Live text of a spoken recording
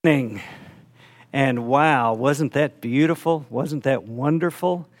Morning. And wow, wasn't that beautiful? Wasn't that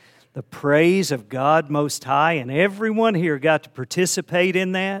wonderful? The praise of God Most High, and everyone here got to participate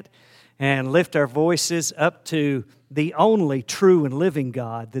in that and lift our voices up to the only true and living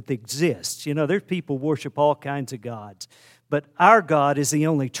God that exists. You know, there's people worship all kinds of gods, but our God is the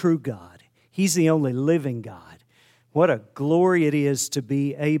only true God. He's the only living God. What a glory it is to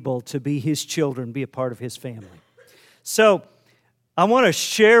be able to be His children, be a part of His family. So, I want to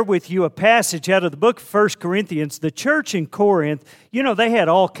share with you a passage out of the book of 1 Corinthians. The church in Corinth, you know, they had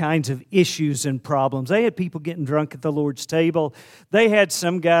all kinds of issues and problems. They had people getting drunk at the Lord's table. They had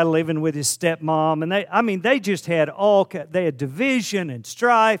some guy living with his stepmom. And they just had they had division and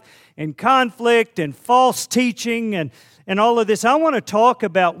strife and conflict and false teaching and all of this. I want to talk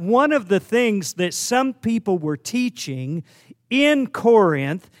about one of the things that some people were teaching in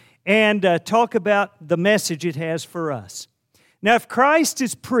Corinth and talk about the message it has for us. Now, if Christ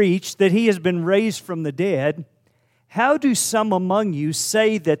is preached that He has been raised from the dead, how do some among you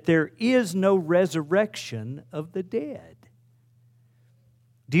say that there is no resurrection of the dead?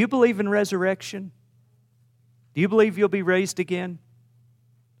 Do you believe in resurrection? Do you believe you'll be raised again?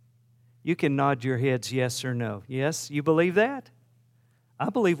 You can nod your heads yes or no. Yes, you believe that? I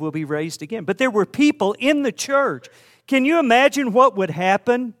believe we'll be raised again. But there were people in the church. Can you imagine what would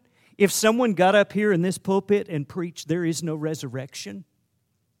happen if someone got up here in this pulpit and preached there is no resurrection?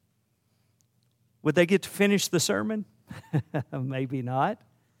 Would they get to finish the sermon? Maybe not.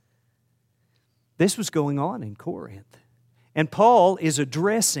 This was going on in Corinth. And Paul is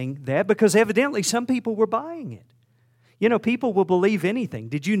addressing that because evidently some people were buying it. You know, people will believe anything.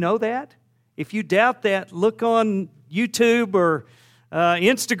 Did you know that? If you doubt that, look on YouTube or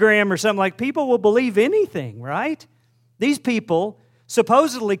Instagram or something like. People will believe anything, right? These people,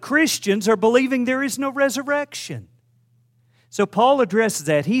 supposedly Christians, are believing there is no resurrection. So Paul addresses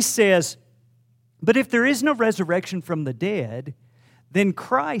that. He says, but if there is no resurrection from the dead, then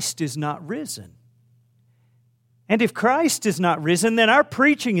Christ is not risen. And if Christ is not risen, then our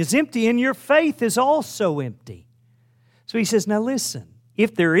preaching is empty and your faith is also empty. So he says, now listen,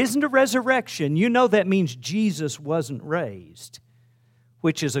 if there isn't a resurrection, you know that means Jesus wasn't raised,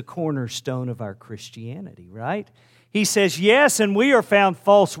 which is a cornerstone of our Christianity, right? He says, yes, and we are found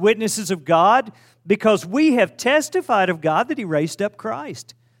false witnesses of God because we have testified of God that He raised up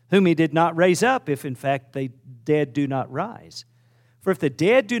Christ, whom He did not raise up if in fact the dead do not rise. For if the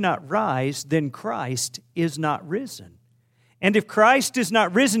dead do not rise, then Christ is not risen. And if Christ is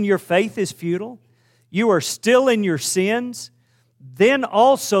not risen, your faith is futile. You are still in your sins. Then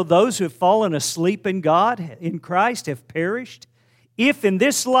also those who have fallen asleep in God, in Christ, have perished. If in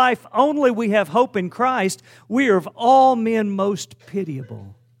this life only we have hope in Christ, we are of all men most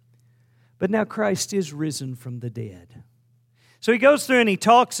pitiable. But now Christ is risen from the dead. So he goes through and he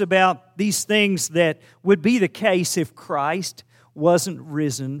talks about these things that would be the case if Christ wasn't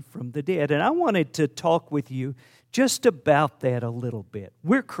risen from the dead. And I wanted to talk with you just about that a little bit.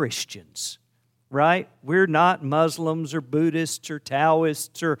 We're Christians, right? We're not Muslims or Buddhists or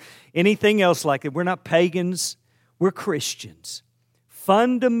Taoists or anything else like it. We're not pagans. We're Christians.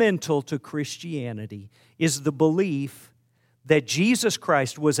 Fundamental to Christianity is the belief that Jesus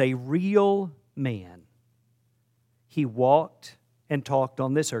Christ was a real man. He walked and talked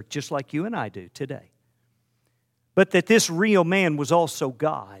on this earth just like you and I do today. But that this real man was also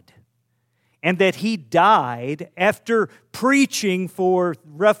God. And that He died after preaching for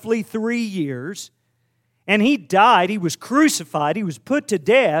roughly 3 years. And He died, He was crucified, He was put to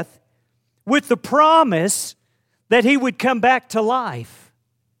death with the promise that He would come back to life.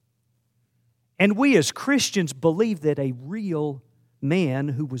 And we as Christians believe that a real man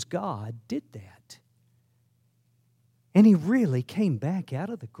who was God did that. And He really came back out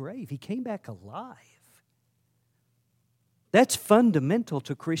of the grave. He came back alive. That's fundamental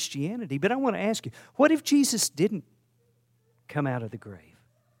to Christianity. But I want to ask you, what if Jesus didn't come out of the grave?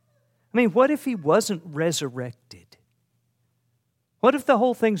 I mean, what if He wasn't resurrected? What if the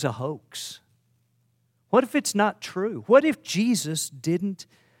whole thing's a hoax? What if it's not true? What if Jesus didn't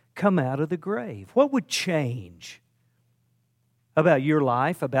come out of the grave? What would change about your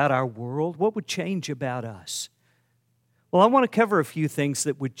life, about our world? What would change about us? Well, I want to cover a few things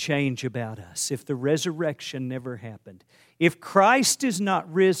that would change about us if the resurrection never happened. If Christ is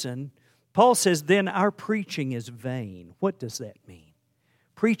not risen, Paul says, then our preaching is vain. What does that mean?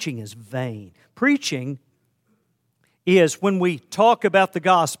 Preaching is vain. Preaching is when we talk about the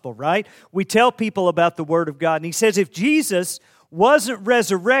gospel, right? We tell people about the Word of God. And he says if Jesus wasn't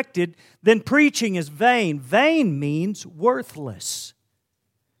resurrected, then preaching is vain. Vain means worthless.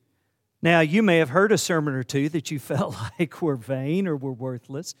 Now, you may have heard a sermon or two that you felt like were vain or were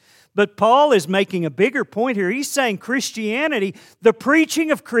worthless, but Paul is making a bigger point here. He's saying Christianity, the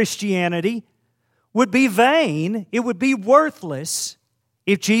preaching of Christianity, would be vain, it would be worthless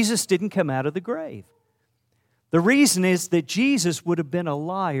if Jesus didn't come out of the grave. The reason is that Jesus would have been a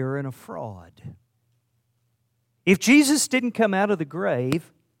liar and a fraud. If Jesus didn't come out of the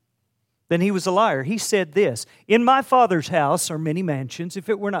grave, then he was a liar. He said this, "In my Father's house are many mansions. If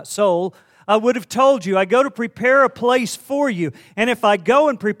it were not so, I would have told you, I go to prepare a place for you. And if I go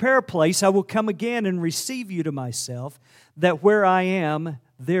and prepare a place, I will come again and receive you to myself, that where I am,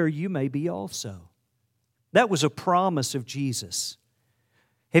 there you may be also." That was a promise of Jesus.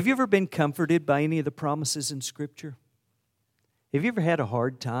 Have you ever been comforted by any of the promises in Scripture? Have you ever had a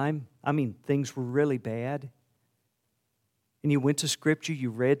hard time? I mean, things were really bad. And you went to Scripture,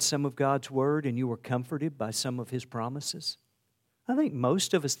 you read some of God's Word, and you were comforted by some of His promises? I think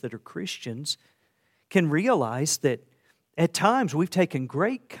most of us that are Christians can realize that at times we've taken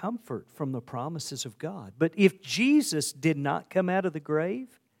great comfort from the promises of God. But if Jesus did not come out of the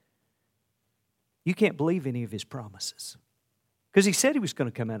grave, you can't believe any of His promises. Because He said He was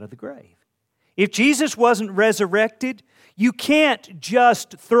going to come out of the grave. If Jesus wasn't resurrected, you can't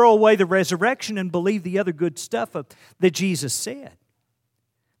just throw away the resurrection and believe the other good stuff that Jesus said.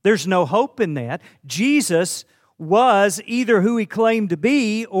 There's no hope in that. Jesus was either who He claimed to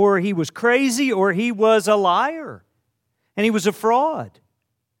be, or He was crazy, or He was a liar. And He was a fraud.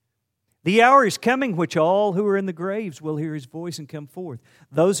 The hour is coming which all who are in the graves will hear His voice and come forth.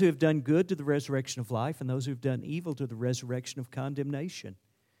 Those who have done good to the resurrection of life, and those who have done evil to the resurrection of condemnation.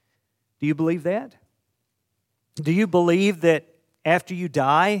 Do you believe that? Do you believe that after you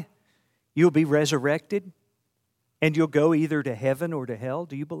die, you'll be resurrected and you'll go either to heaven or to hell?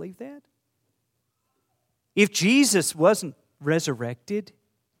 Do you believe that? If Jesus wasn't resurrected,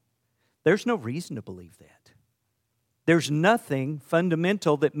 there's no reason to believe that. There's nothing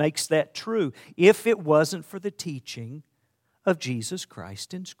fundamental that makes that true if it wasn't for the teaching of Jesus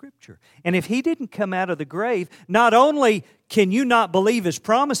Christ in Scripture. And if He didn't come out of the grave, not only can you not believe His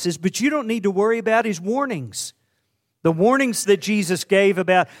promises, but you don't need to worry about His warnings. The warnings that Jesus gave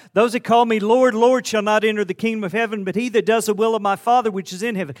about, "Those that call me Lord, Lord shall not enter the kingdom of heaven, but he that does the will of my Father which is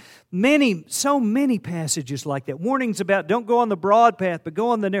in heaven." So many passages like that. Warnings about don't go on the broad path, but go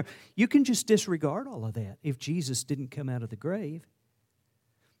on the narrow. You can just disregard all of that if Jesus didn't come out of the grave.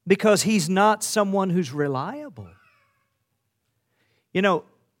 Because He's not someone who's reliable. You know,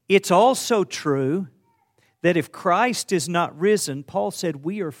 it's also true that if Christ is not risen, Paul said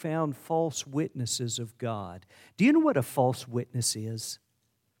we are found false witnesses of God. Do you know what a false witness is?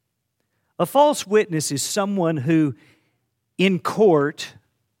 A false witness is someone who in court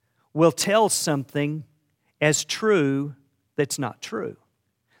will tell something as true that's not true.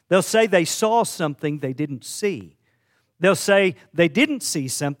 They'll say they saw something they didn't see. They'll say they didn't see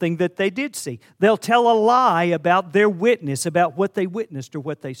something that they did see. They'll tell a lie about their witness, about what they witnessed or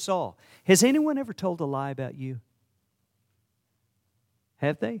what they saw. Has anyone ever told a lie about you?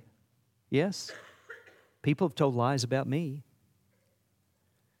 Have they? Yes. People have told lies about me.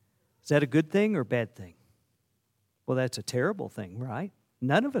 Is that a good thing or a bad thing? Well, that's a terrible thing, right?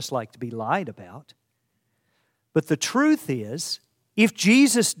 None of us like to be lied about. But the truth is, if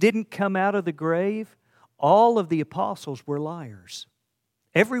Jesus didn't come out of the grave, all of the apostles were liars.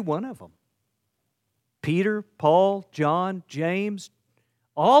 Every one of them. Peter, Paul, John, James,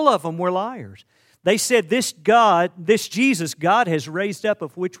 all of them were liars. They said, this Jesus, God has raised up,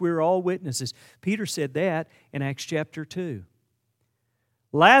 of which we are all witnesses. Peter said that in Acts chapter 2.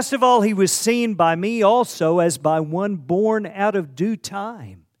 Last of all, He was seen by me also as by one born out of due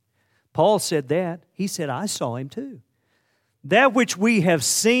time. Paul said that. He said, I saw Him too. That which we have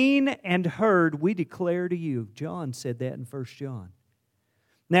seen and heard, we declare to you. John said that in 1 John.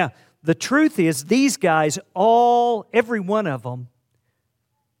 Now, the truth is, these guys, every one of them,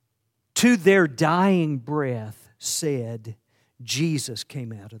 to their dying breath, said, Jesus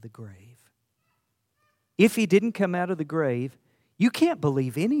came out of the grave. If He didn't come out of the grave, you can't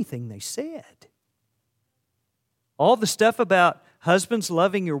believe anything they said. All the stuff about husbands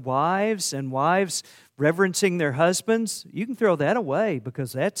loving your wives and wives reverencing their husbands, you can throw that away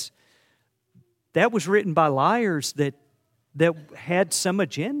because that was written by liars that had some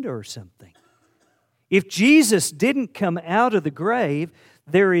agenda or something. If Jesus didn't come out of the grave,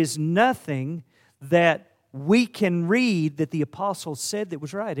 there is nothing that we can read that the apostles said that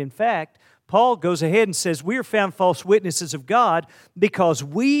was right. In fact, Paul goes ahead and says, we are found false witnesses of God because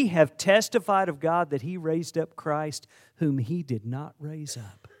we have testified of God that He raised up Christ, whom He did not raise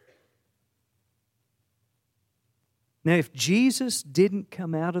up. Now, if Jesus didn't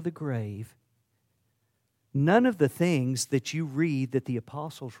come out of the grave, none of the things that you read that the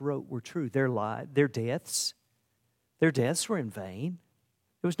apostles wrote were true. Their deaths were in vain.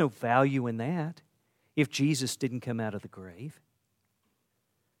 There was no value in that if Jesus didn't come out of the grave.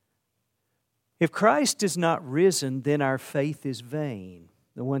 If Christ is not risen, then our faith is vain.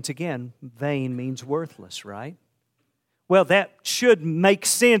 Now, once again, vain means worthless, right? Well, that should make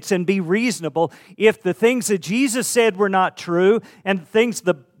sense and be reasonable. If the things that Jesus said were not true and things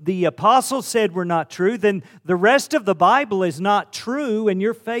the apostles said were not true, then the rest of the Bible is not true and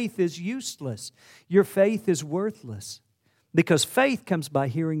your faith is useless. Your faith is worthless. Because faith comes by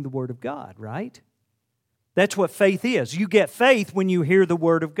hearing the Word of God, right? That's what faith is. You get faith when you hear the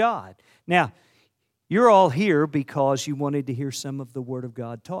Word of God. Now, you're all here because you wanted to hear some of the Word of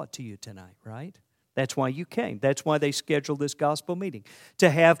God taught to you tonight, right? That's why you came. That's why they scheduled this gospel meeting, to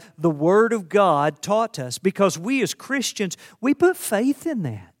have the Word of God taught to us, because we as Christians, we put faith in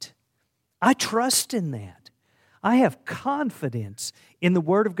that. I trust in that. I have confidence in the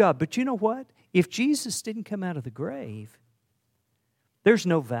Word of God. But you know what? If Jesus didn't come out of the grave, there's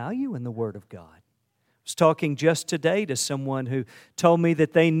no value in the Word of God. I was talking just today to someone who told me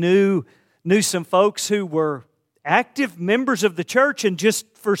that they knew some folks who were active members of the church and just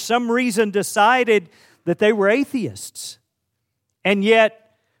for some reason decided that they were atheists. And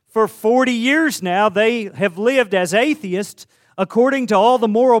yet, for 40 years now, they have lived as atheists according to all the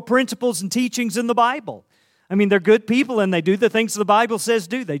moral principles and teachings in the Bible. I mean, they're good people and they do the things the Bible says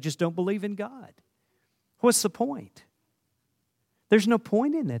do. They just don't believe in God. What's the point? There's no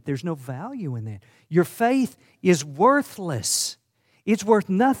point in that. There's no value in that. Your faith is worthless. It's worth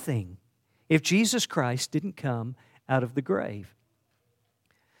nothing if Jesus Christ didn't come out of the grave.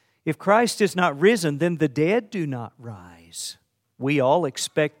 If Christ is not risen, then the dead do not rise. We all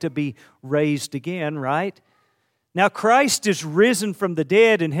expect to be raised again, right? Now Christ is risen from the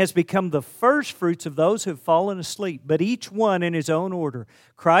dead and has become the first fruits of those who have fallen asleep, but each one in his own order.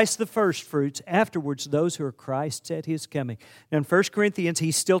 Christ the first fruits, afterwards those who are Christ's at His coming. Now in 1 Corinthians,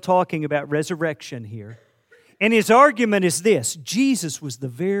 he's still talking about resurrection here. And his argument is this: Jesus was the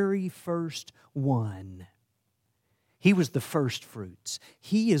very first one. He was the first fruits.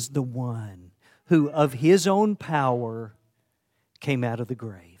 He is the one who of His own power came out of the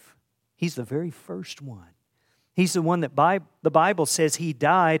grave. He's the very first one. He's the one that the Bible says He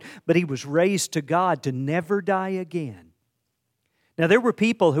died, but He was raised to God to never die again. Now, there were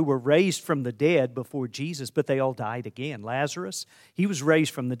people who were raised from the dead before Jesus, but they all died again. Lazarus, he was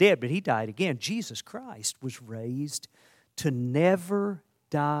raised from the dead, but he died again. Jesus Christ was raised to never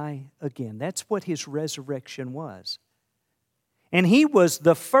die again. That's what His resurrection was. And He was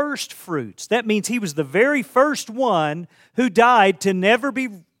the first fruits. That means He was the very first one who died to never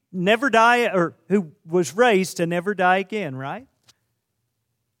die, or who was raised to never die again, right?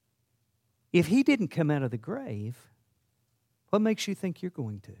 If He didn't come out of the grave, what makes you think you're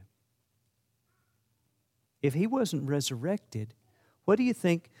going to? If He wasn't resurrected, what do you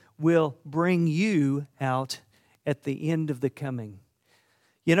think will bring you out at the end of the coming?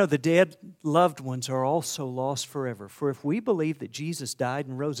 You know, the dead loved ones are also lost forever. For if we believe that Jesus died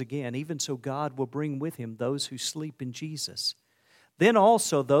and rose again, even so God will bring with Him those who sleep in Jesus. Then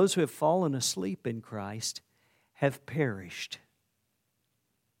also those who have fallen asleep in Christ have perished.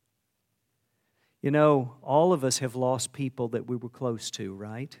 You know, all of us have lost people that we were close to,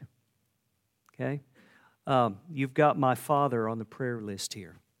 right? Okay? You've got my father on the prayer list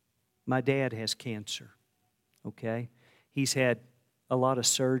here. My dad has cancer, okay? He's had a lot of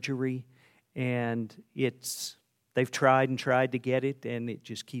surgery, and they've tried and tried to get it, and it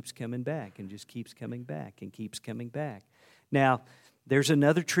just keeps coming back and just keeps coming back and keeps coming back. Now, there's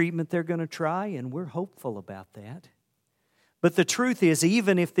another treatment they're going to try, and we're hopeful about that. But the truth is,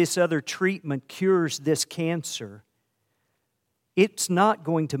 even if this other treatment cures this cancer, it's not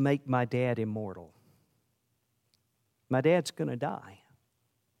going to make my dad immortal. My dad's going to die,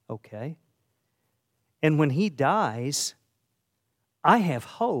 okay? And when he dies, I have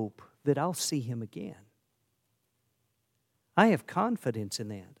hope that I'll see him again. I have confidence in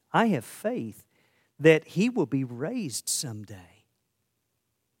that. I have faith that he will be raised someday.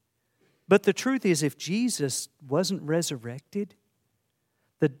 But the truth is, if Jesus wasn't resurrected,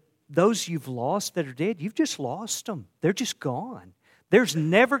 those you've lost that are dead, you've just lost them. They're just gone. There's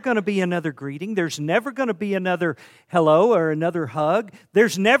never going to be another greeting. There's never going to be another hello or another hug.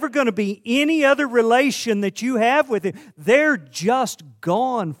 There's never going to be any other relation that you have with Him. They're just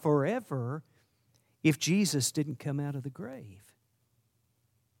gone forever if Jesus didn't come out of the grave.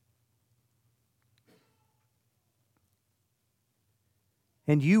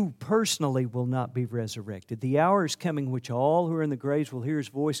 And you personally will not be resurrected. The hour is coming which all who are in the graves will hear His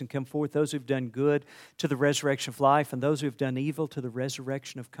voice and come forth, those who have done good to the resurrection of life, and those who have done evil to the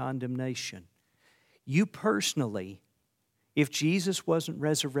resurrection of condemnation. You personally, if Jesus wasn't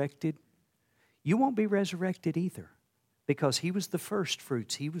resurrected, you won't be resurrected either, because He was the first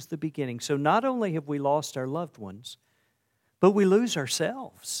fruits. He was the beginning. So not only have we lost our loved ones, but we lose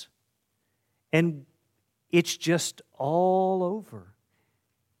ourselves. And it's just all over.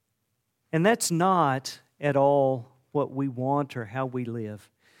 And that's not at all what we want or how we live.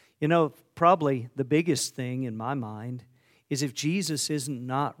 You know, probably the biggest thing in my mind is if Jesus isn't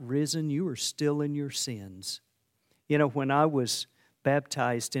not risen, you are still in your sins. You know, when I was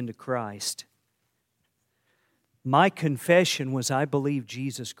baptized into Christ, my confession was I believe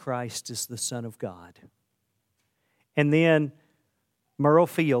Jesus Christ is the Son of God. And then Merle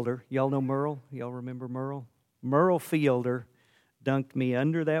Fielder, y'all know Merle? Y'all remember Merle? Merle Fielder dunked me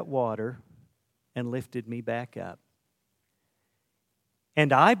under that water and lifted me back up.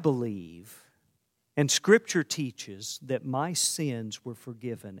 And I believe, and Scripture teaches, that my sins were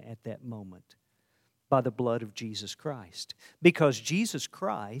forgiven at that moment by the blood of Jesus Christ. Because Jesus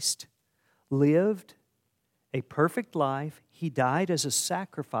Christ lived a perfect life. He died as a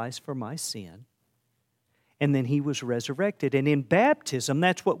sacrifice for my sin. And then He was resurrected. And in baptism,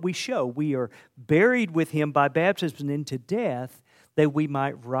 that's what we show. We are buried with Him by baptism into death, that we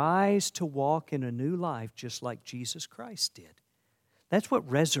might rise to walk in a new life just like Jesus Christ did. That's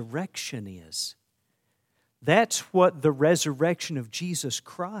what resurrection is. That's what the resurrection of Jesus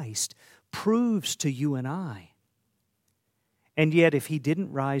Christ proves to you and I. And yet, if He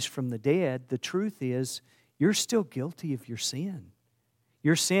didn't rise from the dead, the truth is, you're still guilty of your sin.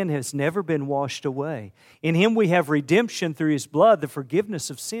 Your sin has never been washed away. In Him we have redemption through His blood, the forgiveness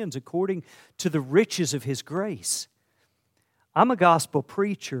of sins according to the riches of His grace. I'm a gospel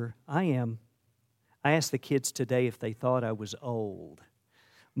preacher. I am. I asked the kids today if they thought I was old.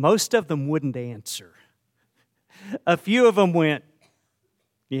 Most of them wouldn't answer. A few of them went,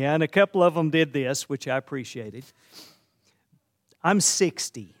 yeah, and a couple of them did this, which I appreciated. I'm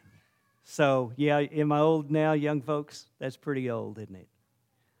 60. So, yeah, am I old now, young folks? That's pretty old, isn't it?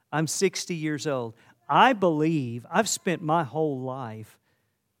 I'm 60 years old. I believe I've spent my whole life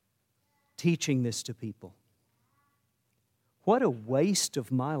teaching this to people. What a waste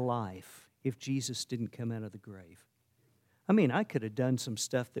of my life if Jesus didn't come out of the grave. I mean, I could have done some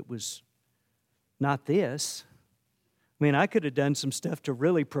stuff that was not this. I mean, I could have done some stuff to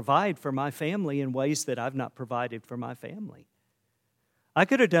really provide for my family in ways that I've not provided for my family. I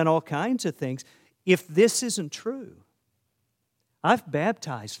could have done all kinds of things. If this isn't true, I've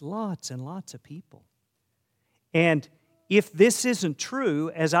baptized lots and lots of people. And if this isn't true,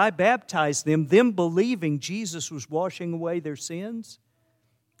 as I baptized them believing Jesus was washing away their sins,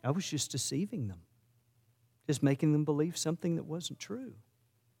 I was just deceiving them. Just making them believe something that wasn't true.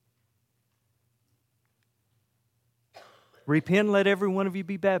 Repent and let every one of you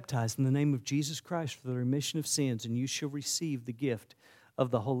be baptized in the name of Jesus Christ for the remission of sins, and you shall receive the gift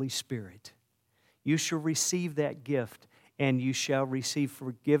of the Holy Spirit. You shall receive that gift, and you shall receive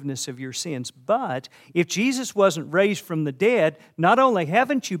forgiveness of your sins. But if Jesus wasn't raised from the dead, not only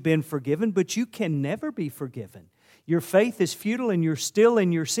haven't you been forgiven, but you can never be forgiven. Your faith is futile and you're still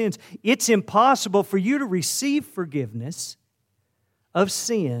in your sins. It's impossible for you to receive forgiveness of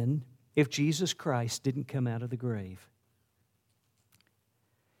sin if Jesus Christ didn't come out of the grave.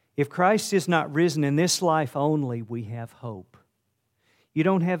 If Christ is not risen in this life only, we have hope. You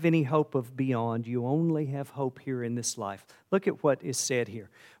don't have any hope of beyond. You only have hope here in this life. Look at what is said here.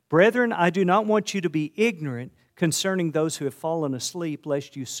 Brethren, I do not want you to be ignorant concerning those who have fallen asleep,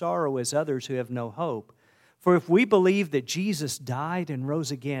 lest you sorrow as others who have no hope. For if we believe that Jesus died and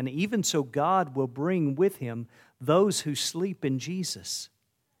rose again, even so God will bring with Him those who sleep in Jesus.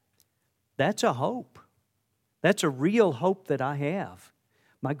 That's a hope. That's a real hope that I have.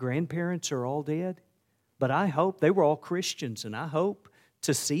 My grandparents are all dead, but I hope they were all Christians, and I hope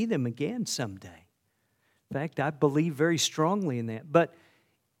to see them again someday. In fact, I believe very strongly in that. But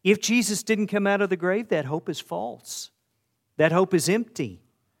if Jesus didn't come out of the grave, that hope is false. That hope is empty.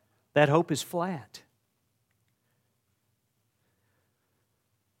 That hope is flat.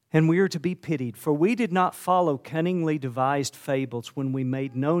 And we are to be pitied, for we did not follow cunningly devised fables when we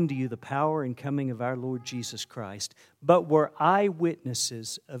made known to you the power and coming of our Lord Jesus Christ, but were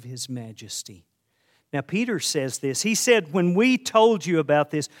eyewitnesses of His majesty. Now, Peter says this. He said, when we told you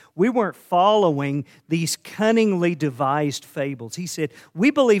about this, we weren't following these cunningly devised fables. He said,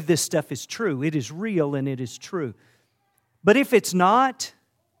 we believe this stuff is true. It is real and it is true. But if it's not,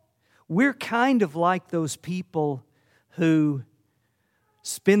 we're kind of like those people who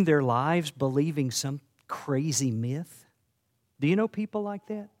spend their lives believing some crazy myth? Do you know people like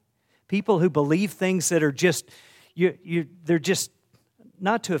that? People who believe things that are just, they're just,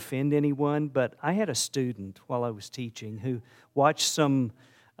 not to offend anyone, but I had a student while I was teaching who watched some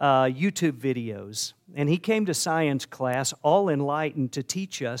YouTube videos, and he came to science class all enlightened to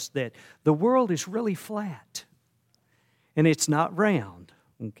teach us that the world is really flat, and it's not round,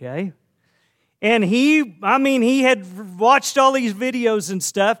 okay? And he had watched all these videos and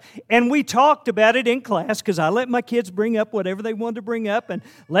stuff, and we talked about it in class because I let my kids bring up whatever they wanted to bring up and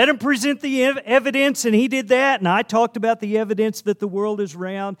let them present the evidence, and he did that, and I talked about the evidence that the world is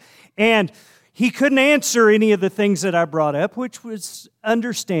round, and he couldn't answer any of the things that I brought up, which was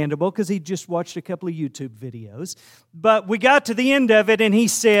understandable because he just watched a couple of YouTube videos. But we got to the end of it, and he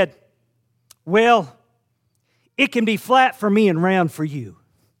said, well, it can be flat for me and round for you.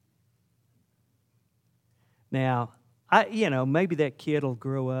 Now, maybe that kid will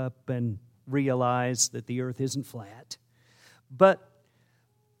grow up and realize that the earth isn't flat. But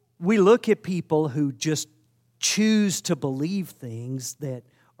we look at people who just choose to believe things that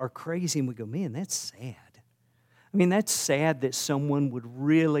are crazy, and we go, man, that's sad. I mean, that's sad that someone would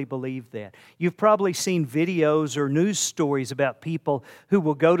really believe that. You've probably seen videos or news stories about people who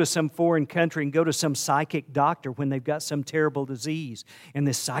will go to some foreign country and go to some psychic doctor when they've got some terrible disease. And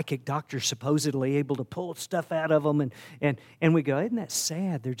this psychic doctor's supposedly able to pull stuff out of them. And we go, isn't that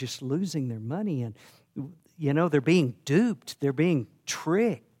sad? They're just losing their money. And, they're being duped. They're being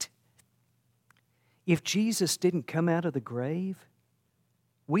tricked. If Jesus didn't come out of the grave,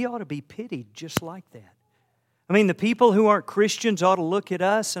 we ought to be pitied just like that. I mean, the people who aren't Christians ought to look at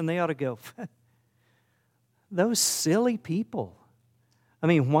us and they ought to go, those silly people. I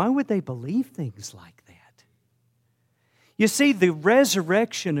mean, why would they believe things like that? You see, the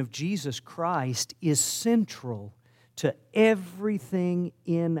resurrection of Jesus Christ is central to everything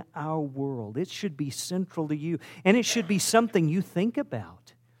in our world. It should be central to you, and it should be something you think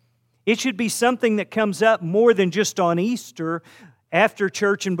about. It should be something that comes up more than just on Easter, after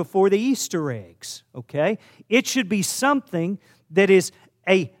church and before the Easter eggs, okay? It should be something that is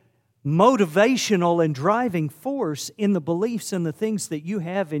a motivational and driving force in the beliefs and the things that you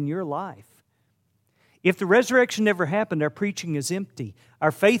have in your life. If the resurrection never happened, our preaching is empty.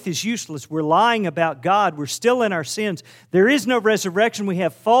 Our faith is useless. We're lying about God. We're still in our sins. There is no resurrection. We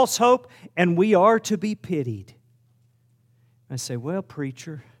have false hope, and we are to be pitied. I say, well,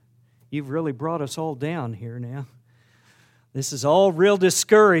 preacher, you've really brought us all down here now. This is all real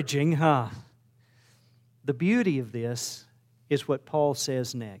discouraging, huh? The beauty of this is what Paul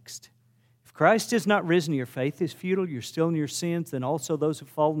says next. If Christ is not risen, your faith is futile, you're still in your sins, then also those who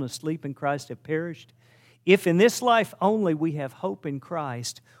have fallen asleep in Christ have perished. If in this life only we have hope in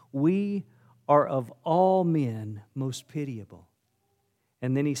Christ, we are of all men most pitiable.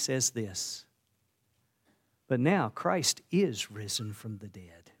 And then he says this, but now Christ is risen from the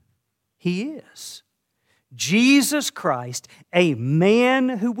dead. He is. Jesus Christ, a man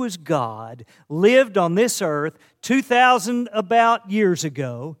who was God, lived on this earth 2,000 about years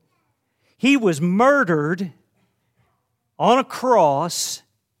ago. He was murdered on a cross.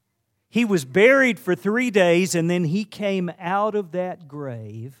 He was buried for 3 days, and then he came out of that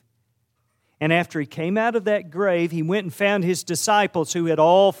grave. And after he came out of that grave, he went and found his disciples who had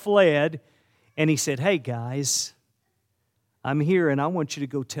all fled, and he said, hey guys, I'm here and I want you to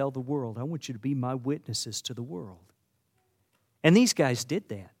go tell the world. I want you to be my witnesses to the world. And these guys did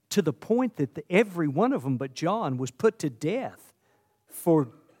that to the point that every one of them but John was put to death for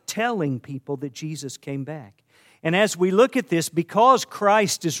telling people that Jesus came back. And as we look at this, because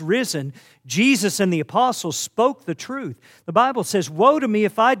Christ is risen, Jesus and the apostles spoke the truth. The Bible says, woe to me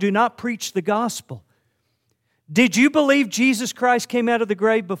if I do not preach the gospel. Did you believe Jesus Christ came out of the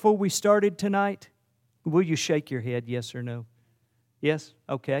grave before we started tonight? Will you shake your head, yes or no? Yes?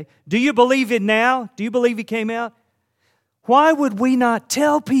 Okay. Do you believe it now? Do you believe He came out? Why would we not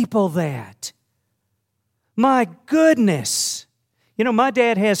tell people that? My goodness. My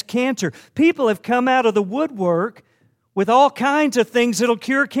dad has cancer. People have come out of the woodwork with all kinds of things that'll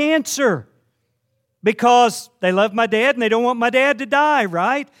cure cancer because they love my dad and they don't want my dad to die,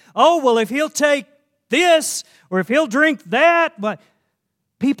 right? Oh, well, if he'll take this or if he'll drink that, but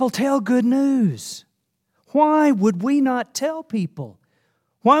people tell good news. Why would we not tell people?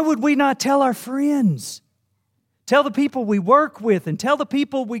 Why would we not tell our friends? Tell the people we work with and tell the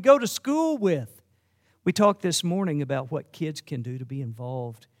people we go to school with. We talked this morning about what kids can do to be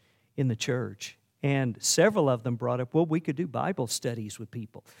involved in the church. And several of them brought up, well, we could do Bible studies with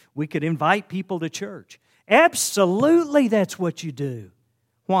people. We could invite people to church. Absolutely, that's what you do.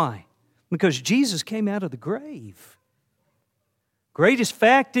 Why? Because Jesus came out of the grave. Greatest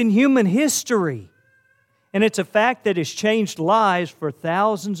fact in human history. And it's a fact that has changed lives for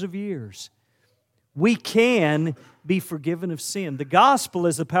thousands of years. We can be forgiven of sin. The gospel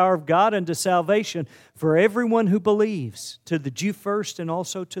is the power of God unto salvation for everyone who believes, to the Jew first and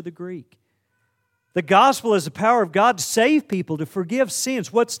also to the Greek. The gospel is the power of God to save people, to forgive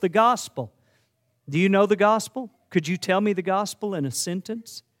sins. What's the gospel? Do you know the gospel? Could you tell me the gospel in a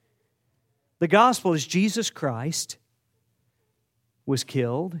sentence? The gospel is Jesus Christ was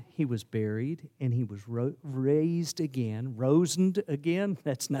killed, He was buried, and He was raised again. Rosened again?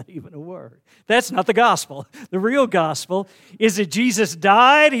 That's not even a word. That's not the gospel. The real gospel is that Jesus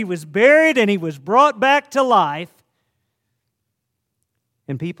died, He was buried, and He was brought back to life.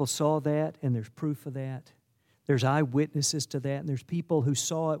 And people saw that, and there's proof of that. There's eyewitnesses to that, and there's people who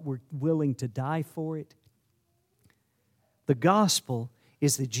saw it, were willing to die for it. The gospel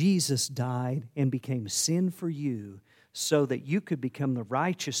is that Jesus died and became sin for you, so that you could become the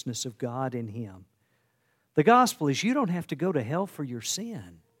righteousness of God in Him. The gospel is you don't have to go to hell for your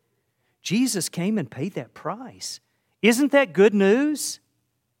sin. Jesus came and paid that price. Isn't that good news?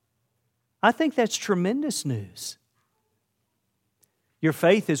 I think that's tremendous news. Your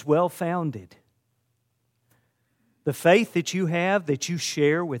faith is well-founded. The faith that you have, that you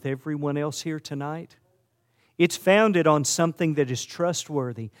share with everyone else here tonight, it's founded on something that is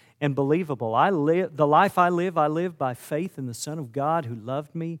trustworthy and believable. The life I live by faith in the Son of God who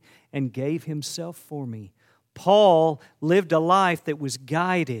loved me and gave Himself for me. Paul lived a life that was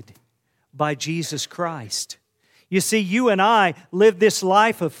guided by Jesus Christ. You see, you and I live this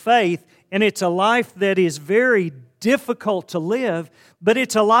life of faith, and it's a life that is very difficult to live, but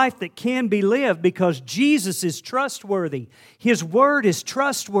it's a life that can be lived because Jesus is trustworthy. His Word is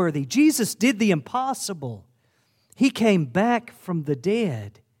trustworthy. Jesus did the impossible. He came back from the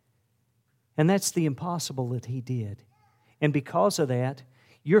dead. And that's the impossible that He did. And because of that,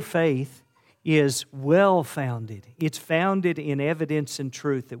 your faith is well-founded. It's founded in evidence and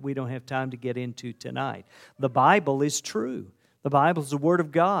truth that we don't have time to get into tonight. The Bible is true. The Bible is the Word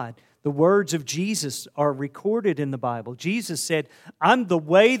of God. The words of Jesus are recorded in the Bible. Jesus said, I'm the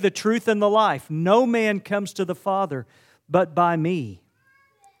way, the truth, and the life. No man comes to the Father but by me.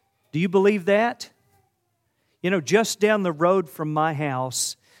 Do you believe that? You know, just down the road from my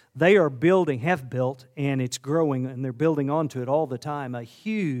house, they are building, have built, and it's growing, and they're building onto it all the time, a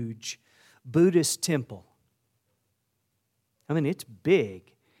huge Buddhist temple. I mean, it's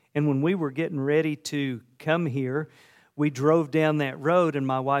big. And when we were getting ready to come here, we drove down that road, and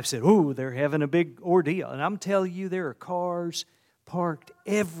my wife said, "Ooh, they're having a big ordeal." And I'm telling you, there are cars parked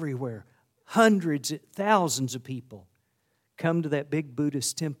everywhere. Hundreds, thousands of people come to that big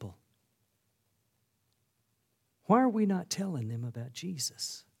Buddhist temple. Why are we not telling them about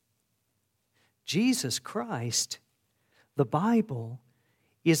Jesus? Jesus Christ, the Bible,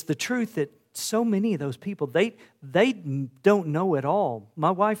 is the truth that so many of those people, they don't know at all.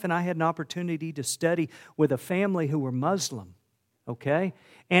 My wife and I had an opportunity to study with a family who were Muslim, okay?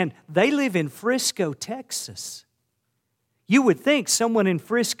 And they live in Frisco, Texas. You would think someone in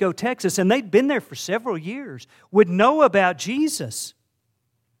Frisco, Texas, and they'd been there for several years, would know about Jesus.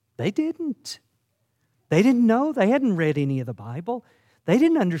 They didn't. They didn't know. They hadn't read any of the Bible. They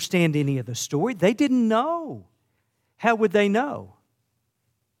didn't understand any of the story. They didn't know. How would they know?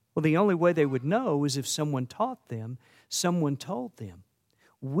 Well, the only way they would know is if someone taught them, someone told them.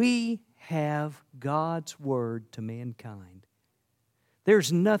 We have God's Word to mankind.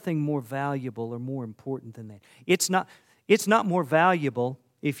 There's nothing more valuable or more important than that. It's not more valuable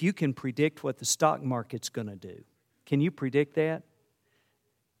if you can predict what the stock market's going to do. Can you predict that?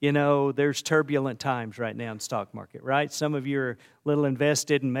 You know, there's turbulent times right now in the stock market, right? Some of you are a little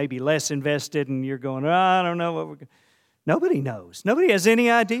invested and maybe less invested, and you're going, I don't know what we're going to. Nobody knows. Nobody has any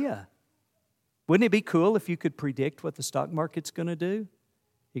idea. Wouldn't it be cool if you could predict what the stock market's going to do?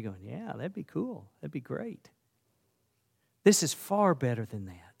 You're going, yeah, that'd be cool. That'd be great. This is far better than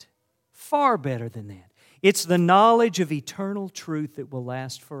that. Far better than that. It's the knowledge of eternal truth that will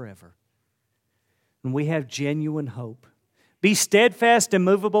last forever. And we have genuine hope. Be steadfast,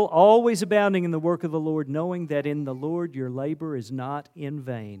 immovable, always abounding in the work of the Lord, knowing that in the Lord your labor is not in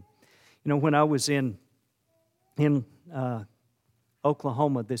vain. You know, when I was in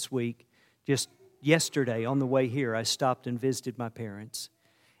Oklahoma this week, just yesterday on the way here, I stopped and visited my parents.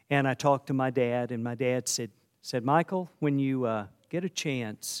 And I talked to my dad, and my dad said, Michael, when you get a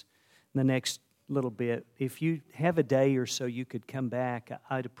chance in the next little bit, if you have a day or so you could come back,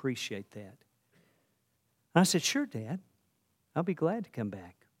 I'd appreciate that. And I said, sure, Dad. I'll be glad to come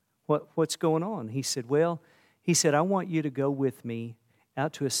back. What's going on? He said, I want you to go with me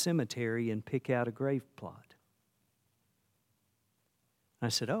out to a cemetery and pick out a grave plot. I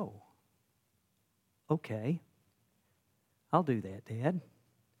said, oh, okay. I'll do that, Dad.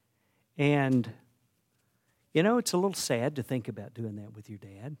 And, you know, it's a little sad to think about doing that with your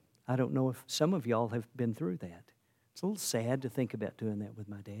dad. I don't know if some of y'all have been through that. It's a little sad to think about doing that with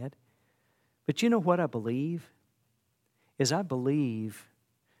my dad. But you know what I believe? I believe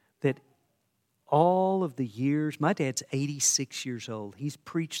that all of the years, my dad's 86 years old. He's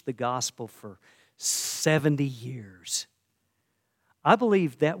preached the gospel for 70 years. I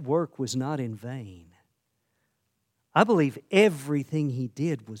believe that work was not in vain. I believe everything he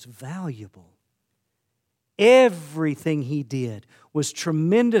did was valuable. Everything he did was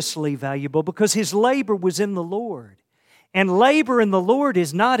tremendously valuable because his labor was in the Lord. And labor in the Lord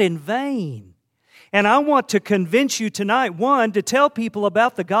is not in vain. And I want to convince you tonight, one, to tell people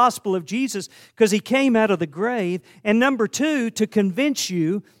about the gospel of Jesus because He came out of the grave. And number two, to convince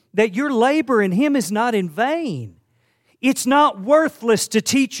you that your labor in Him is not in vain. It's not worthless to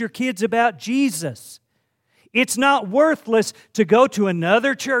teach your kids about Jesus. It's not worthless to go to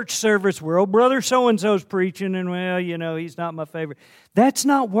another church service where old brother so-and-so's preaching and, well, you know, he's not my favorite. That's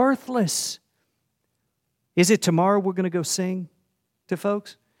not worthless. Is it tomorrow we're going to go sing to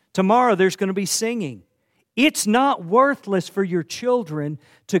folks? Tomorrow there's going to be singing. It's not worthless for your children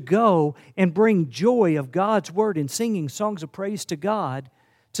to go and bring joy of God's Word and singing songs of praise to God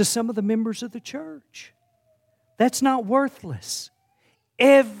to some of the members of the church. That's not worthless.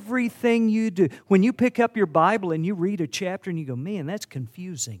 Everything you do, when you pick up your Bible and you read a chapter and you go, man, that's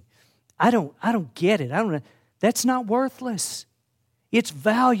confusing. I don't get it. That's not worthless. It's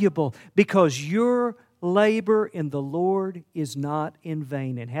valuable because your labor in the Lord is not in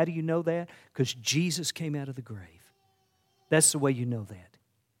vain. And how do you know that? Because Jesus came out of the grave. That's the way you know that.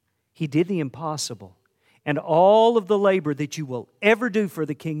 He did the impossible. And all of the labor that you will ever do for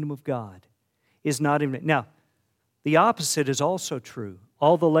the kingdom of God is not in vain. Now, the opposite is also true.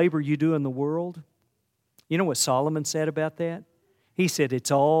 All the labor you do in the world, you know what Solomon said about that? He said it's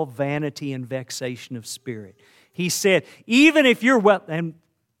all vanity and vexation of spirit. He said, even if you're and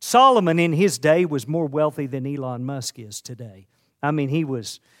Solomon in his day was more wealthy than Elon Musk is today. I mean, he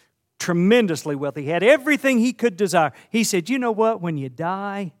was tremendously wealthy. He had everything he could desire. He said, you know what? When you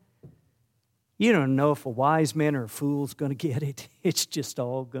die, you don't know if a wise man or a fool's going to get it. It's just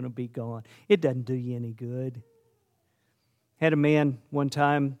all going to be gone. It doesn't do you any good. Had a man one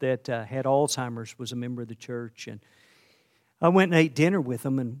time that had Alzheimer's, was a member of the church, and I went and ate dinner with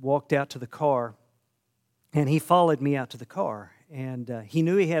him and walked out to the car, and he followed me out to the car. And he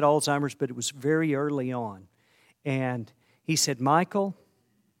knew he had Alzheimer's, but it was very early on. And he said, Michael,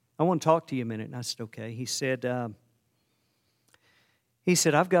 I want to talk to you a minute. And I said, okay. He said, I've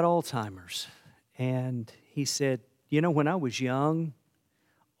got Alzheimer's. And he said, you know, when I was young,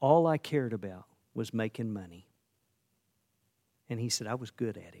 all I cared about was making money. And he said, I was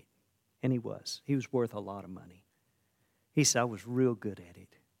good at it. And he was. He was worth a lot of money. He said, I was real good at it.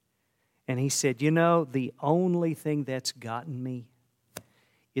 And he said, you know, the only thing that's gotten me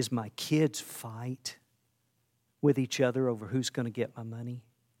is my kids fight with each other over who's going to get my money.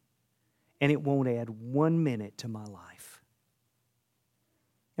 And it won't add 1 minute to my life.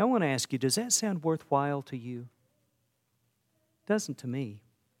 Now, I want to ask you, does that sound worthwhile to you? It doesn't to me.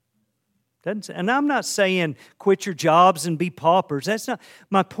 And I'm not saying quit your jobs and be paupers. That's not.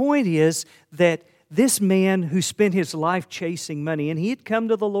 My point is that this man who spent his life chasing money, and he had come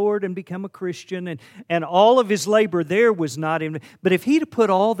to the Lord and become a Christian, and all of his labor there was not in. But if he'd put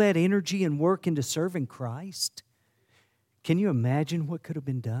all that energy and work into serving Christ, can you imagine what could have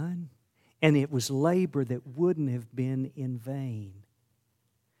been done? And it was labor that wouldn't have been in vain.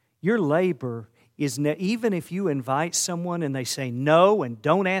 Your labor is, even if you invite someone and they say no and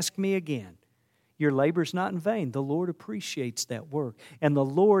don't ask me again, your labor's not in vain. The Lord appreciates that work. And the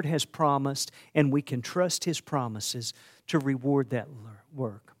Lord has promised, and we can trust His promises to reward that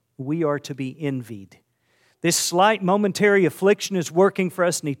work. We are to be envied. This slight momentary affliction is working for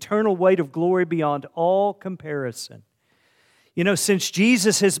us an eternal weight of glory beyond all comparison. You know, since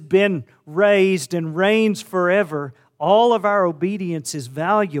Jesus has been raised and reigns forever, all of our obedience is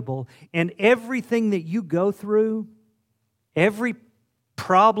valuable, and everything that you go through, every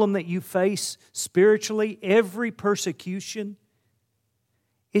problem that you face spiritually, every persecution,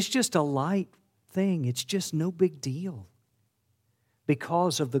 it's just a light thing. It's just no big deal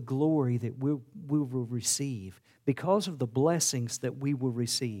because of the glory that we will receive, because of the blessings that we will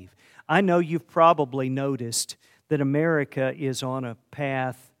receive. I know you've probably noticed that America is on a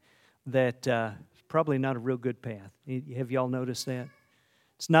path that probably not a real good path. Have y'all noticed that?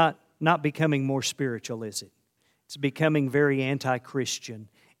 It's not becoming more spiritual, is it? It's becoming very anti-Christian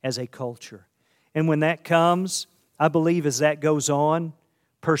as a culture. And when that comes, I believe as that goes on,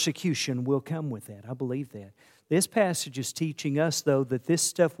 Persecution will come with that. I believe that. This passage is teaching us, though, that this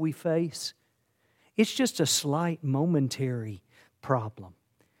stuff we face, it's just a slight momentary problem.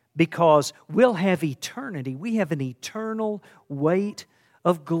 Because we'll have eternity. We have an eternal weight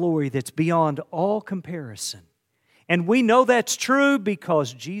of glory that's beyond all comparison. And we know that's true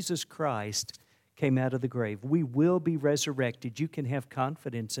because Jesus Christ came out of the grave. We will be resurrected. You can have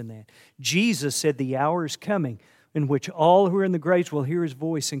confidence in that. Jesus said the hour is coming in which all who are in the graves will hear His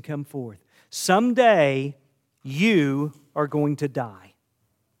voice and come forth. Someday, you are going to die.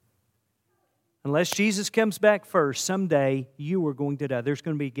 Unless Jesus comes back first, someday you are going to die. There's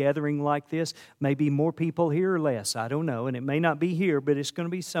going to be a gathering like this. Maybe more people here or less. I don't know. And it may not be here, but it's going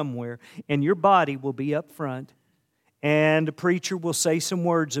to be somewhere. And your body will be up front. And a preacher will say some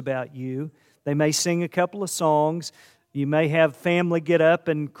words about you. They may sing a couple of songs. You may have family get up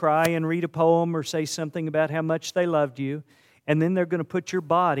and cry and read a poem or say something about how much they loved you. And then they're going to put your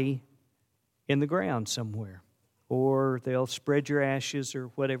body in the ground somewhere. Or they'll spread your ashes or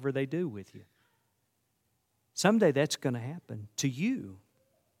whatever they do with you. Someday that's going to happen to you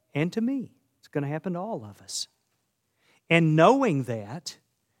and to me. It's going to happen to all of us. And knowing that,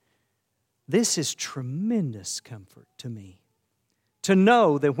 this is tremendous comfort to me. To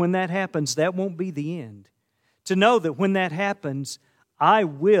know that when that happens, that won't be the end. To know that when that happens, I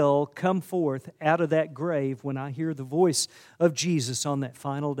will come forth out of that grave when I hear the voice of Jesus on that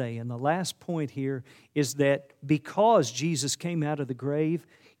final day. And the last point here is that because Jesus came out of the grave,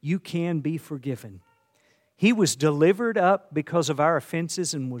 you can be forgiven. He was delivered up because of our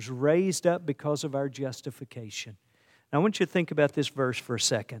offenses and was raised up because of our justification. Now, I want you to think about this verse for a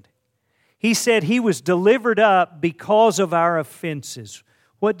second. He said He was delivered up because of our offenses.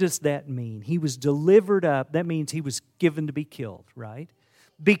 What does that mean? He was delivered up. That means He was given to be killed, right?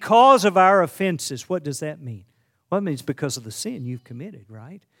 Because of our offenses. What does that mean? Well, it means because of the sin you've committed,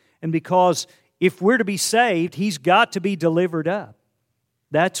 right? And because if we're to be saved, He's got to be delivered up.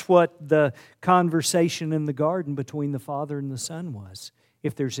 That's what the conversation in the garden between the Father and the Son was.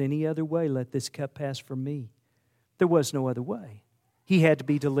 If there's any other way, let this cup pass from me. There was no other way. He had to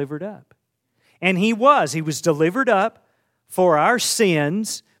be delivered up. And He was. He was delivered up for our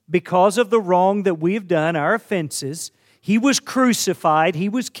sins because of the wrong that we have done, our offenses. He was crucified. He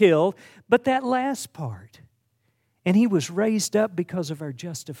was killed. But that last part, and He was raised up because of our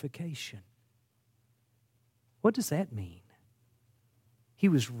justification. What does that mean? He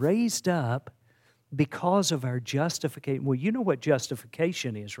was raised up because of our justification. Well, you know what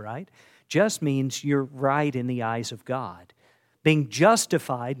justification is, right? Just means you're right in the eyes of God. Being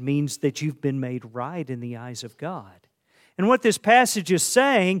justified means that you've been made right in the eyes of God. And what this passage is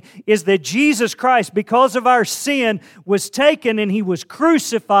saying is that Jesus Christ, because of our sin, was taken and He was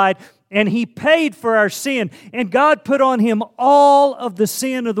crucified and He paid for our sin. And God put on Him all of the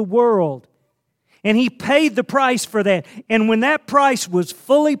sin of the world. And He paid the price for that. And when that price was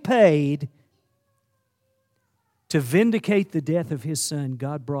fully paid, to vindicate the death of His Son,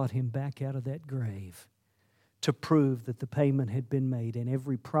 God brought Him back out of that grave to prove that the payment had been made. And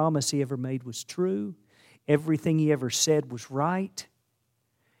every promise He ever made was true. Everything He ever said was right.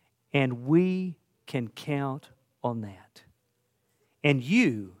 And we can count on that. And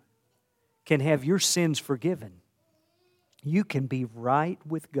you can have your sins forgiven. You can be right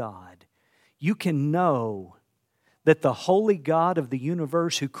with God. You can know that the holy God of the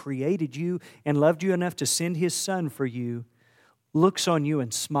universe who created you and loved you enough to send His Son for you looks on you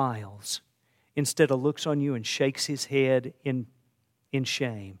and smiles instead of looks on you and shakes His head in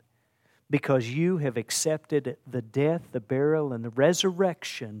shame, because you have accepted the death, the burial, and the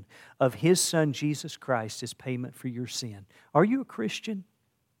resurrection of His Son, Jesus Christ, as payment for your sin. Are you a Christian?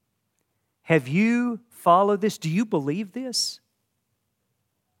 Have you followed this? Do you believe this?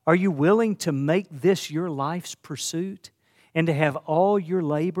 Are you willing to make this your life's pursuit and to have all your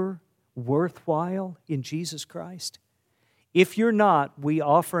labor worthwhile in Jesus Christ? If you're not, we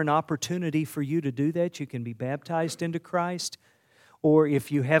offer an opportunity for you to do that. You can be baptized into Christ. Or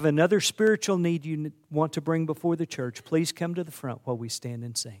if you have another spiritual need you want to bring before the church, please come to the front while we stand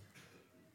and sing.